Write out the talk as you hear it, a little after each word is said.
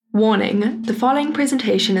Warning, the following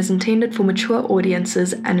presentation is intended for mature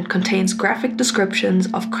audiences and it contains graphic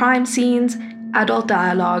descriptions of crime scenes, adult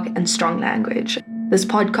dialogue, and strong language. This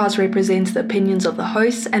podcast represents the opinions of the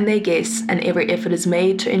hosts and their guests, and every effort is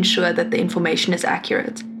made to ensure that the information is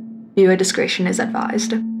accurate. Viewer discretion is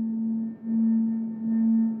advised.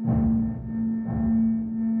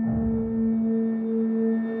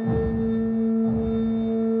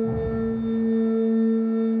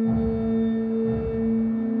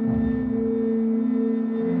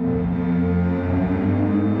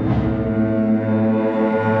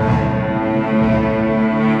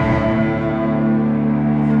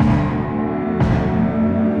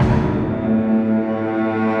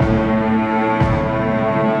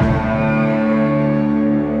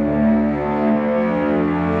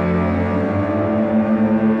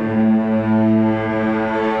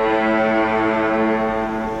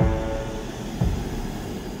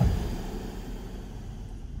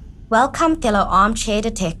 Welcome, fellow armchair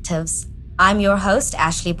detectives. I'm your host,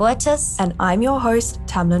 Ashleigh. And I'm your host,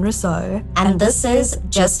 Tamlyn Rossouw. And this is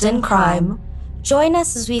Just in Crime. Join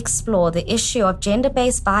us as we explore the issue of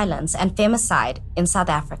gender-based violence and femicide in South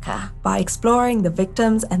Africa by exploring the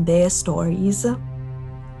victims and their stories.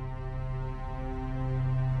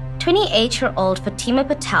 28-year-old Fatima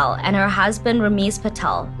Patel and her husband Rameez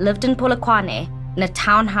Patel lived in Polokwane in a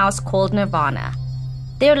townhouse called Nirvana.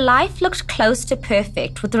 Their life looked close to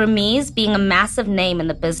perfect, with Rameez being a massive name in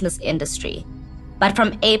the business industry. But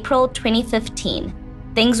from April 2015,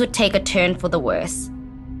 things would take a turn for the worse.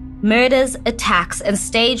 Murders, attacks, and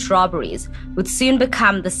staged robberies would soon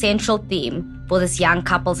become the central theme for this young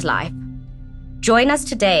couple's life. Join us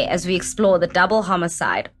today as we explore the double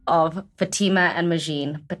homicide of Fatima and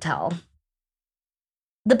Majheen Patel.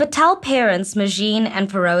 The Patel parents, Majheen and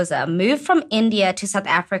Rossouw, moved from India to South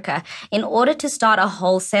Africa in order to start a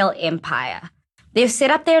wholesale empire. They've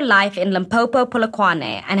set up their life in Limpopo,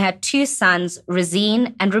 Polokwane, and had two sons,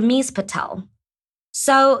 Razeen and Rameez Patel.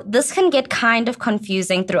 So this can get kind of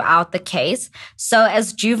confusing throughout the case. So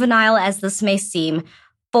as juvenile as this may seem,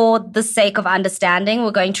 for the sake of understanding,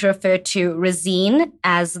 we're going to refer to Razeen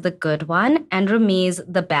as the good one and Rameez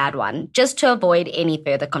the bad one, just to avoid any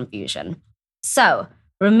further confusion. So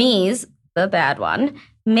Rameez, the bad one,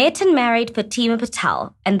 met and married Fatima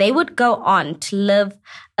Patel, and they would go on to live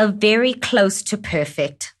a very close to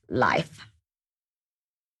perfect life.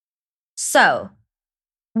 So,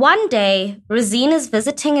 one day, Razeen is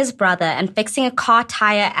visiting his brother and fixing a car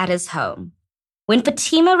tire at his home, when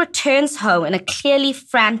Fatima returns home in a clearly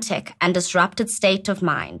frantic and disrupted state of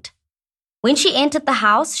mind. When she entered the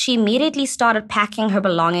house, she immediately started packing her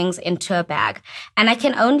belongings into a bag, and I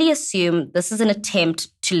can only assume this is an attempt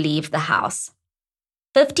to leave the house.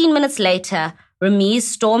 15 minutes later, Rameez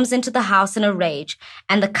storms into the house in a rage,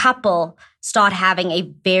 and the couple start having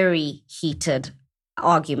a very heated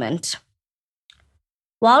argument.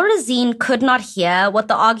 While Razeen could not hear what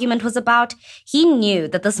the argument was about, he knew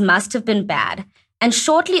that this must have been bad, and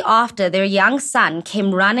shortly after, their young son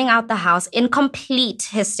came running out the house in complete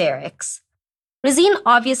hysterics. Razeen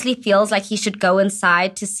obviously feels like he should go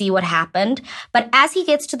inside to see what happened, but as he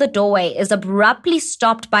gets to the doorway, is abruptly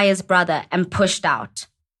stopped by his brother and pushed out.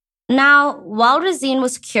 Now, while Razeen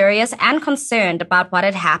was curious and concerned about what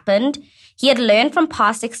had happened, he had learned from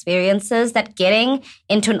past experiences that getting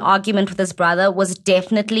into an argument with his brother was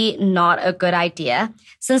definitely not a good idea,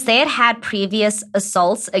 since they had had previous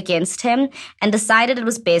assaults against him and decided it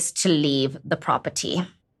was best to leave the property.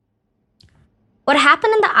 What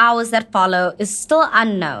happened in the hours that follow is still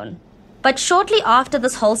unknown, but shortly after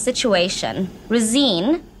this whole situation,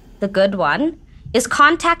 Razeen, the good one, is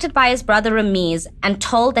contacted by his brother Rameez and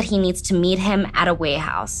told that he needs to meet him at a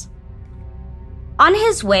warehouse. On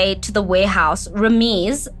his way to the warehouse,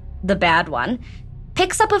 Rameez, the bad one,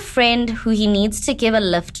 picks up a friend who he needs to give a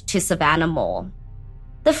lift to Savannah Mall.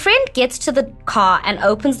 The friend gets to the car and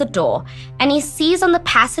opens the door, and he sees on the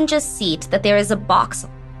passenger seat that there is a box.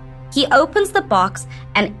 He opens the box,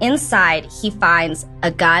 and inside he finds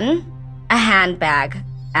a gun, a handbag,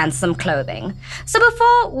 and some clothing. So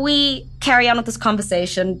before we carry on with this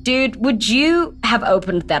conversation, dude, would you have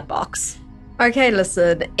opened that box? Okay,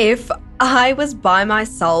 listen, if I was by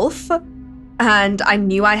myself and I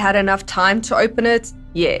knew I had enough time to open it,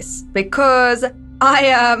 yes, because I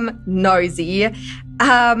am nosy.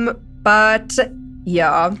 But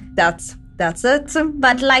yeah, that's it.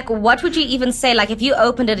 But like, what would you even say? Like, if you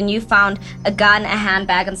opened it and you found a gun, a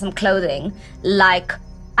handbag, and some clothing, like,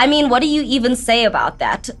 I mean, what do you even say about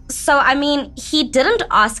that? So, I mean, he didn't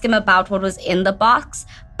ask him about what was in the box,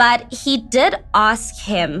 but he did ask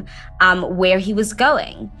him where he was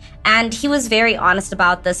going. And he was very honest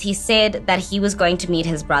about this. He said that he was going to meet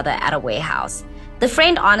his brother at a warehouse. The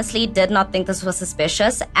friend honestly did not think this was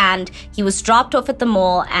suspicious, and he was dropped off at the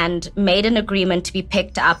mall and made an agreement to be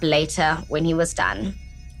picked up later when he was done.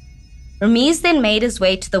 Rameez then made his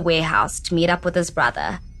way to the warehouse to meet up with his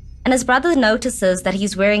brother, and his brother notices that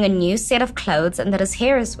he's wearing a new set of clothes and that his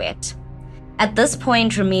hair is wet. At this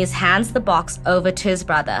point, Rameez hands the box over to his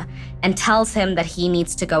brother and tells him that he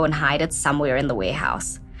needs to go and hide it somewhere in the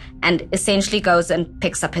warehouse, and essentially goes and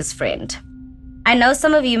picks up his friend. I know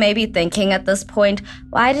some of you may be thinking at this point,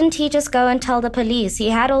 why didn't he just go and tell the police? He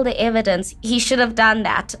had all the evidence. He should have done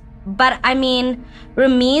that. But I mean,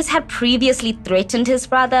 Rameez had previously threatened his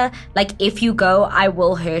brother, like, if you go, I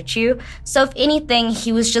will hurt you. So if anything,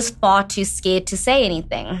 he was just far too scared to say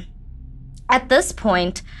anything. At this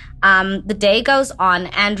point, the day goes on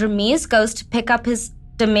and Rameez goes to pick up his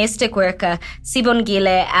domestic worker,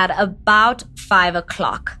 Sibongile, at about 5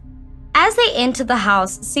 o'clock. As they enter the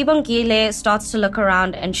house, Sibongile starts to look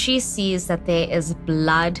around and she sees that there is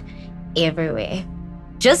blood everywhere.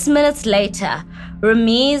 Just minutes later,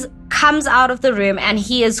 Rameez comes out of the room and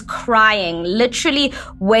he is crying, literally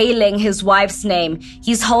wailing his wife's name.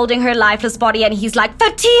 He's holding her lifeless body and he's like,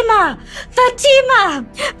 Fatima! Fatima!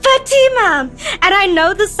 Fatima! And I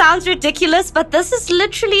know this sounds ridiculous, but this is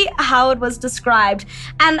literally how it was described.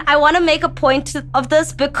 And I want to make a point of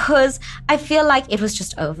this because I feel like it was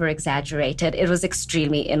just over-exaggerated. It was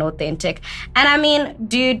extremely inauthentic. And I mean,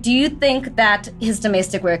 do you think that his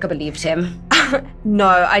domestic worker believed him? No,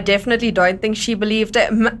 I definitely don't think she believed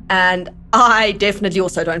him, and I definitely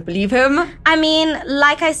also don't believe him. I mean,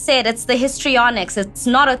 like I said, it's the histrionics. It's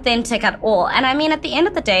not authentic at all. And I mean, at the end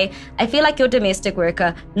of the day, I feel like your domestic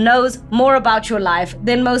worker knows more about your life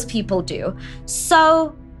than most people do.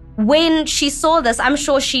 So when she saw this, I'm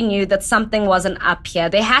sure she knew that something wasn't up here.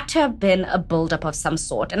 There had to have been a buildup of some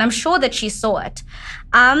sort, and I'm sure that she saw it.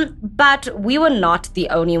 But we were not the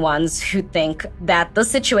only ones who think that the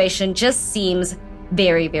situation just seems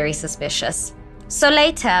very, very suspicious. So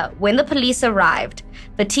later, when the police arrived,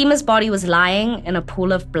 Fatima's body was lying in a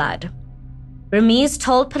pool of blood. Rameez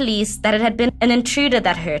told police that it had been an intruder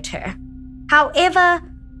that hurt her. However,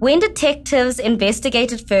 when detectives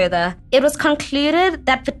investigated further, it was concluded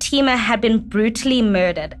that Fatima had been brutally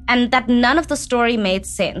murdered and that none of the story made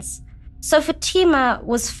sense. So Fatima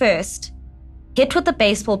was first hit with a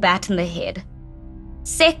baseball bat in the head.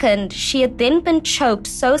 Second, she had then been choked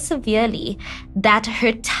so severely that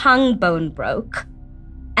her tongue bone broke.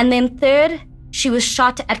 And then third, she was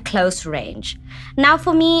shot at close range. Now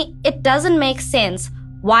for me, it doesn't make sense.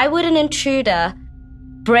 Why would an intruder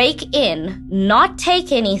break in, not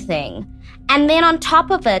take anything, and then on top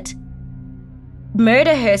of it,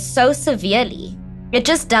 murder her so severely? It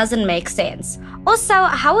just doesn't make sense. Also,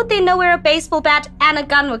 how would they know where a baseball bat and a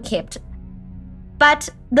gun were kept? But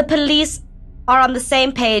the police are on the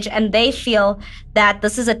same page and they feel that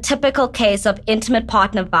this is a typical case of intimate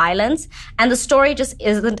partner violence and the story just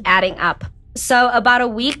isn't adding up. So about a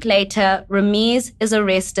week later, Rameez is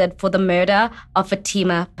arrested for the murder of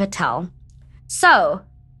Fatima Patel. So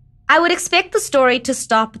I would expect the story to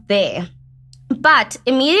stop there. But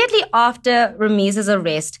immediately after Rameez's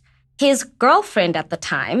arrest, his girlfriend at the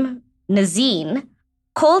time, Nazine,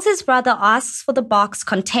 calls his brother, asks for the box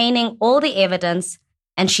containing all the evidence,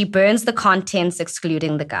 and she burns the contents,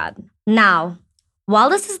 excluding the gun. Now, while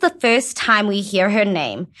this is the first time we hear her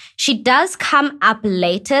name, she does come up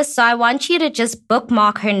later, so I want you to just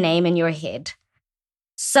bookmark her name in your head.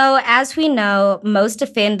 So, as we know, most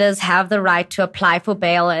offenders have the right to apply for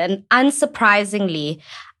bail, and unsurprisingly,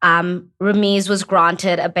 Rameez was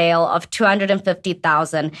granted a bail of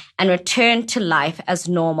 $250,000 and returned to life as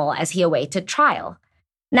normal as he awaited trial.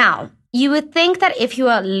 Now, you would think that if you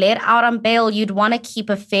are let out on bail, you'd want to keep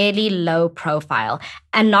a fairly low profile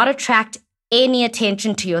and not attract any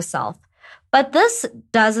attention to yourself. But this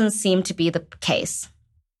doesn't seem to be the case.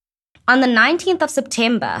 On the 19th of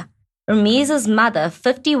September, Rameez's mother,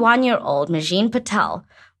 51-year-old Majheen Patel,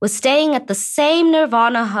 was staying at the same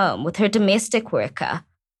Nirvana home with her domestic worker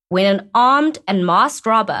when an armed and masked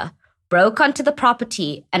robber broke onto the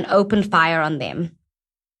property and opened fire on them.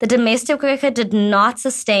 The domestic worker did not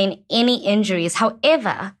sustain any injuries.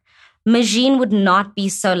 However, Majheen would not be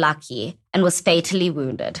so lucky and was fatally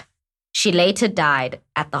wounded. She later died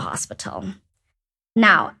at the hospital.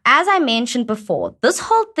 Now, as I mentioned before, this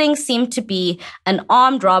whole thing seemed to be an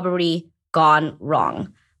armed robbery gone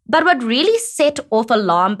wrong. But what really set off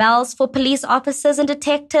alarm bells for police officers and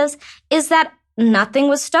detectives is that nothing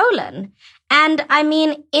was stolen. And I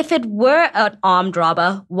mean, if it were an armed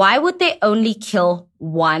robber, why would they only kill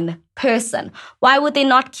one person? Why would they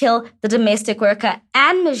not kill the domestic worker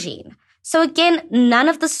and Majheen? So again, none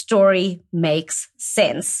of the story makes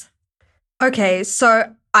sense. Okay,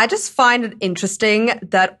 so I just find it interesting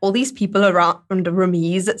that all these people around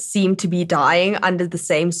Rameez seem to be dying under the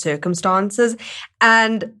same circumstances,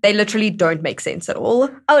 and they literally don't make sense at all.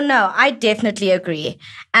 Oh no, I definitely agree.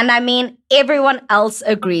 And I mean, everyone else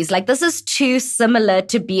agrees. Like, this is too similar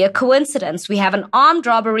to be a coincidence. We have an armed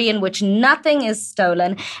robbery in which nothing is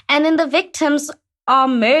stolen, and then the victims are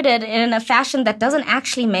murdered in a fashion that doesn't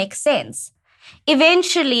actually make sense.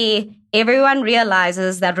 Eventually, everyone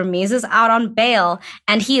realizes that Rameez is out on bail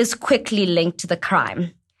and he is quickly linked to the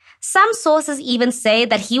crime. Some sources even say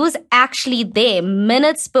that he was actually there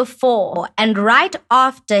minutes before, and right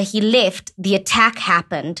after he left, the attack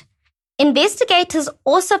happened. Investigators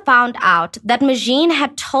also found out that Majheen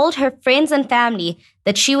had told her friends and family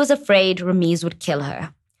that she was afraid Rameez would kill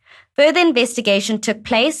her. Further investigation took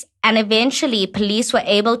place, and eventually police were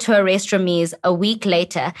able to arrest Rameez a week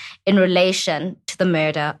later in relation to the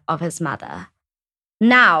murder of his mother.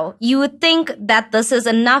 Now, you would think that this is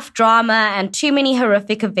enough drama and too many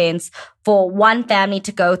horrific events for one family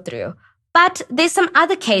to go through. But there's some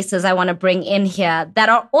other cases I want to bring in here that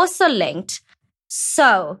are also linked.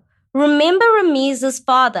 So, remember Rameez's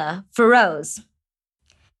father, Feroz?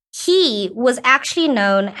 He was actually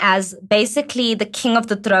known as basically the king of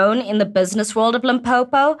the throne in the business world of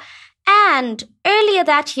Limpopo, and earlier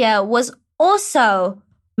that year was also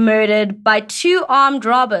murdered by 2 armed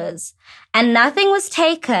robbers, and nothing was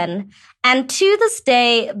taken, and to this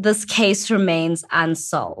day, this case remains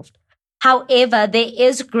unsolved. However, there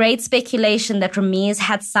is great speculation that Rameez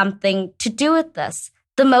had something to do with this.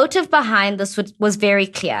 The motive behind this was very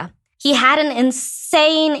clear. He had an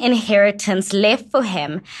insane inheritance left for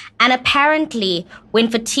him, and apparently, when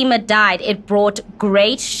Fatima died, it brought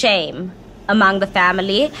great shame among the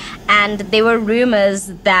family, and there were rumors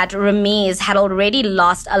that Rameez had already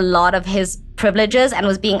lost a lot of his privileges and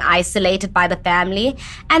was being isolated by the family,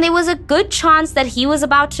 and there was a good chance that he was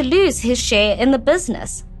about to lose his share in the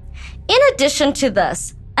business. In addition to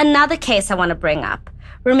this, another case I want to bring up.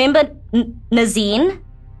 Remember Nazine,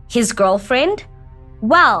 his girlfriend?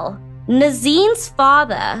 Well, Nazine's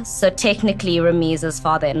father, so technically Rameez's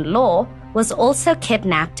father-in-law, was also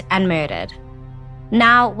kidnapped and murdered.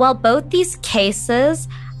 Now, while both these cases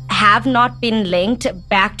have not been linked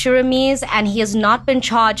back to Rameez and he has not been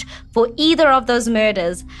charged for either of those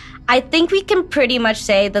murders, I think we can pretty much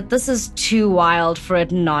say that this is too wild for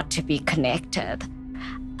it not to be connected.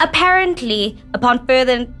 Apparently, upon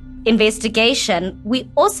further investigation, we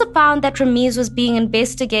also found that Rameez was being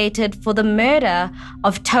investigated for the murder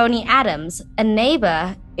of Tony Adams, a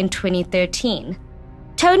neighbor, in 2013.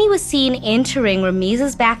 Tony was seen entering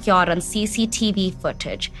Rameez's backyard on CCTV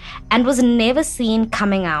footage and was never seen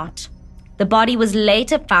coming out. The body was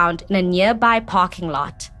later found in a nearby parking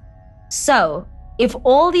lot. So, if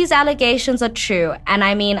all these allegations are true, and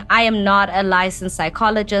I mean, I am not a licensed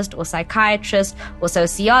psychologist or psychiatrist or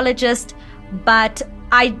sociologist, but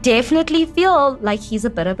I definitely feel like he's a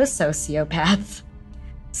bit of a sociopath.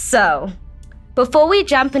 So, before we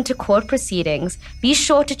jump into court proceedings, be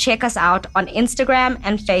sure to check us out on Instagram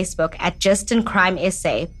and Facebook at Just in Crime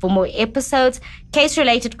SA for more episodes,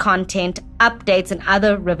 case-related content, updates, and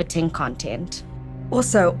other riveting content.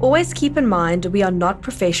 Also, always keep in mind we are not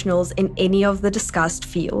professionals in any of the discussed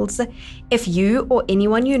fields. If you or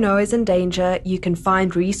anyone you know is in danger, you can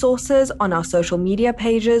find resources on our social media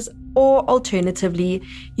pages, or alternatively,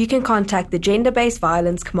 you can contact the Gender-Based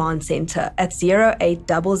Violence Command Center at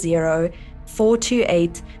 0800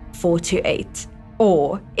 428 428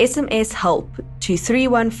 or SMS help to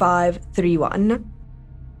 31531.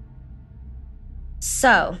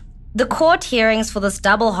 So, the court hearings for this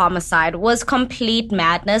double homicide was complete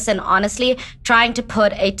madness, and honestly, trying to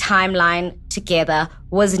put a timeline together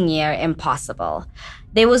was near impossible.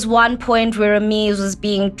 There was one point where Rameez was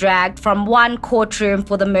being dragged from one courtroom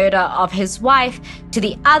for the murder of his wife to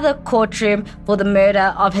the other courtroom for the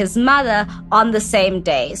murder of his mother on the same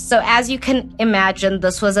day. So as you can imagine,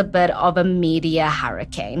 this was a bit of a media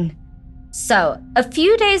hurricane. So, a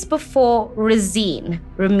few days before Razine,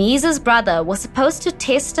 Rameez's brother, was supposed to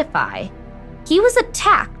testify, he was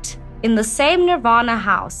attacked in the same Nirvana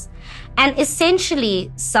house, and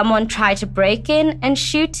essentially someone tried to break in and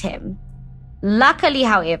shoot him. Luckily,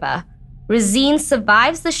 however, Razine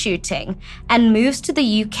survives the shooting and moves to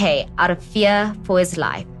the UK out of fear for his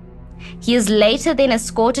life. He is later then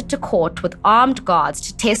escorted to court with armed guards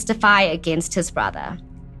to testify against his brother.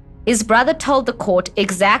 His brother told the court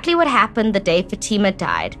exactly what happened the day Fatima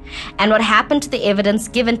died and what happened to the evidence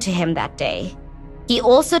given to him that day. He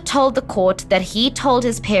also told the court that he told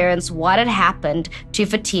his parents what had happened to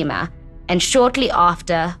Fatima, and shortly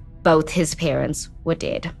after, both his parents were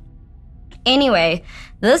dead. Anyway,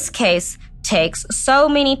 this case takes so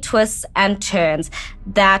many twists and turns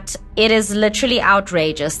that it is literally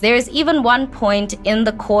outrageous. There is even one point in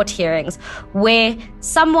the court hearings where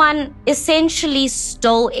someone essentially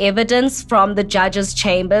stole evidence from the judge's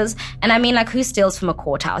chambers. And I mean, like, who steals from a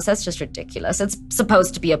courthouse? That's just ridiculous. It's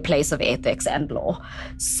supposed to be a place of ethics and law.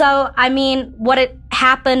 So, I mean, what it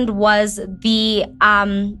happened was the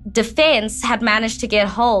defense had managed to get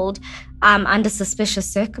hold under suspicious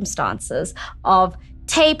circumstances of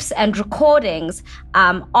tapes and recordings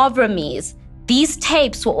of Rameez. These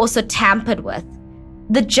tapes were also tampered with.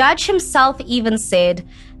 The judge himself even said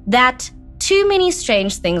that too many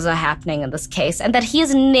strange things are happening in this case and that he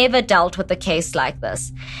has never dealt with a case like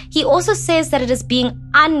this. He also says that it is being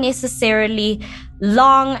unnecessarily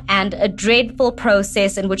long and a dreadful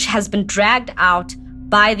process in which has been dragged out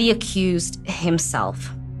by the accused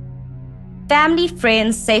himself. Family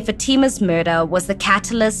friends say Fatima's murder was the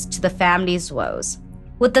catalyst to the family's woes.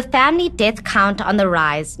 With the family death count on the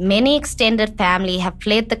rise, many extended family have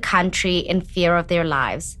fled the country in fear of their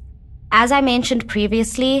lives. As I mentioned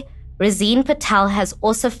previously, Rameez Patel has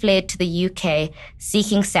also fled to the UK,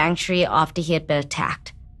 seeking sanctuary after he had been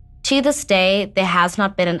attacked. To this day, there has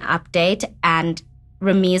not been an update and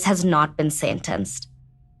Rameez has not been sentenced.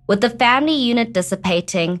 With the family unit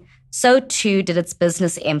dissipating, so too did its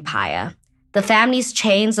business empire. The family's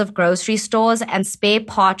chains of grocery stores and spare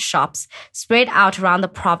part shops spread out around the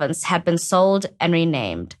province had been sold and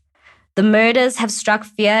renamed. The murders have struck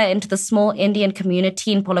fear into the small Indian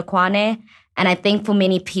community in Polokwane, and I think for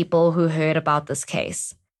many people who heard about this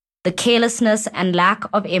case. The carelessness and lack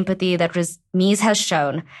of empathy that Rameez has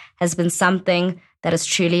shown has been something that has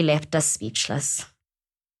truly left us speechless.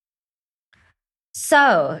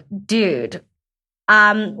 So, dude,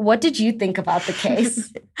 what did you think about the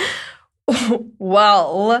case?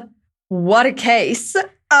 Well, what a case.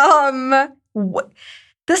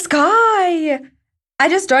 This guy, I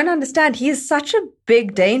just don't understand. He is such a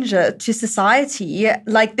big danger to society.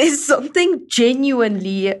 Like, there's something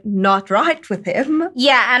genuinely not right with him.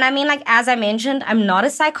 Yeah, and I mean, like, as I mentioned, I'm not a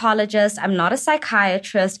psychologist. I'm not a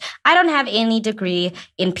psychiatrist. I don't have any degree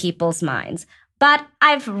in people's minds. But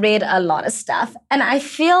I've read a lot of stuff, and I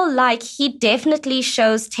feel like he definitely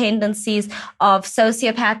shows tendencies of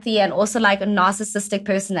sociopathy and also like a narcissistic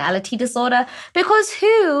personality disorder, because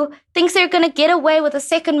who thinks they're going to get away with a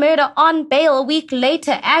second murder on bail a week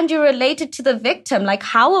later and you're related to the victim? Like,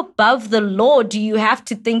 how above the law do you have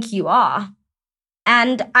to think you are?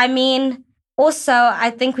 And I mean, also, I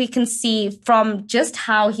think we can see from just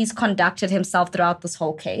how he's conducted himself throughout this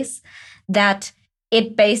whole case that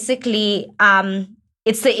it basically,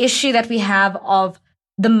 it's the issue that we have of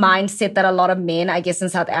the mindset that a lot of men, I guess, in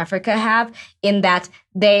South Africa have, in that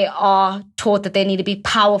they are taught that they need to be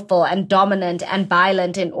powerful and dominant and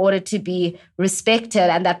violent in order to be respected,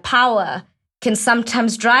 and that power can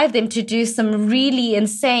sometimes drive them to do some really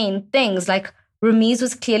insane things. Like Rameez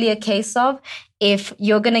was clearly a case of, if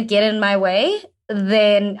you're going to get in my way,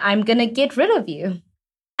 then I'm going to get rid of you.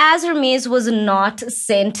 As Rameez was not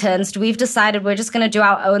sentenced, we've decided we're just going to do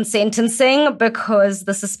our own sentencing because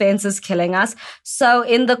the suspense is killing us. So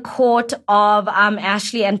in the court of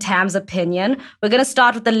Ashleigh and Tam's opinion, we're going to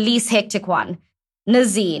start with the least hectic one.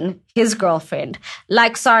 Nazeen, his girlfriend.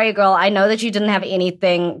 Like, sorry, girl, I know that you didn't have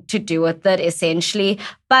anything to do with it, essentially,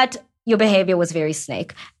 but your behavior was very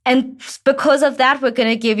snake. And because of that, we're going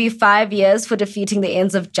to give you 5 years for defeating the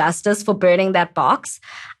ends of justice for burning that box.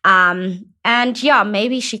 And yeah,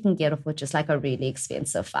 maybe she can get off with just like a really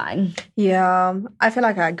expensive fine. Yeah, I feel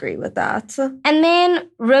like I agree with that. And then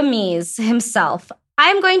Rameez himself,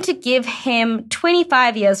 I'm going to give him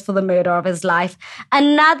 25 years for the murder of his life,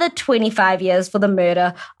 another 25 years for the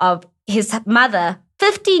murder of his mother,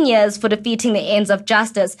 15 years for defeating the ends of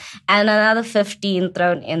justice, and another 15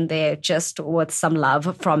 thrown in there just with some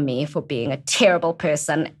love from me for being a terrible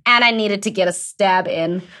person. And I needed to get a stab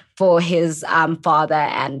in for his father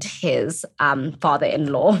and his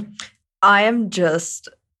father-in-law. I am just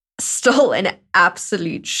still in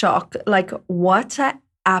absolute shock. Like, what an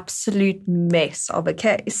absolute mess of a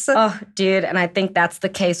case. Oh, dude, and I think that's the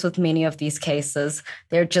case with many of these cases.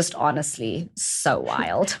 They're just honestly so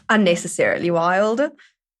wild. Unnecessarily wild.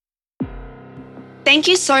 Thank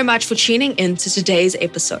you so much for tuning in to today's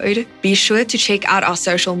episode. Be sure to check out our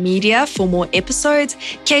social media for more episodes,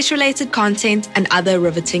 case-related content, and other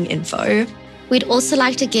riveting info. We'd also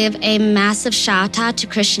like to give a massive shout out to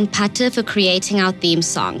Christian Patel for creating our theme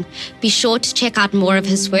song. Be sure to check out more of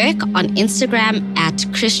his work on Instagram at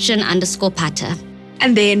Christian_Patel.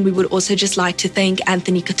 And then we would also just like to thank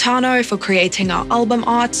Anthony Catano for creating our album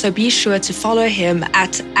art. So be sure to follow him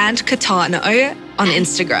at @Catano on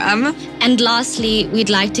Instagram. And lastly, we'd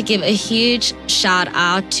like to give a huge shout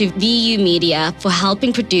out to VU Media for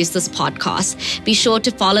helping produce this podcast. Be sure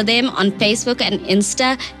to follow them on Facebook and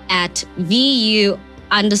Insta at VU_Media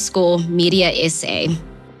SA.